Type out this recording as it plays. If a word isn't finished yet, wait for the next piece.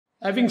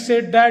Having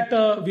said that,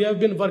 we have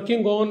been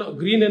working on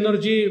green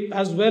energy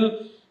as well,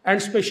 and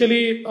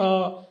especially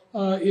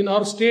in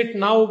our state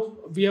now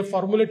we have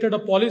formulated a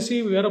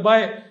policy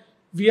whereby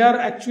we are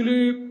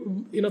actually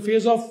in a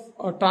phase of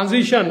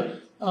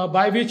transition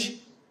by which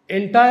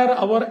entire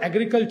our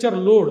agriculture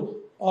load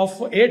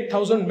of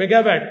 8,000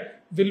 megawatt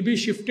will be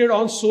shifted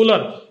on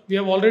solar. We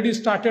have already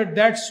started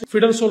that.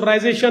 Feeder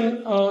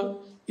solarization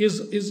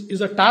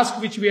is a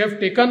task which we have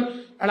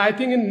taken, and I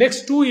think in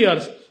next 2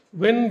 years,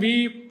 when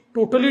we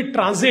totally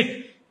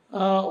transit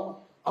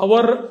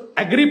our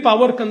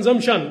agri-power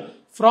consumption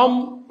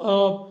from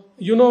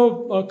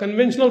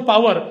conventional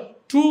power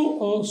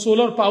to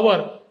solar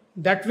power,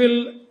 that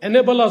will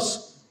enable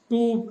us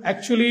to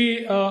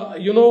actually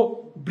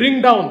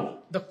bring down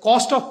the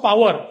cost of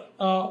power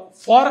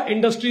for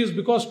industries,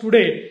 because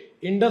today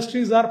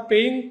industries are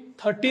paying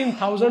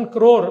 13,000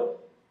 crore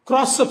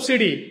cross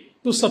subsidy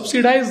to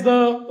subsidize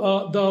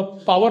the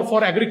power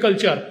for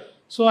agriculture.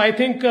 So I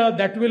think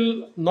that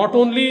will not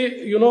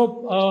only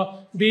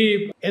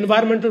be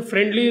environmental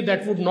friendly,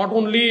 that would not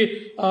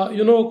only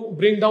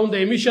bring down the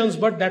emissions,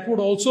 but that would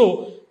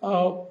also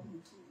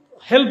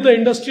help the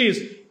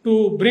industries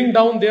to bring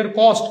down their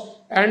cost,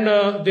 and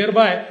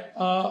thereby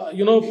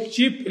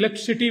cheap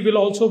electricity will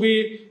also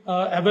be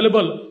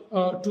available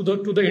to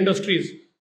the industries.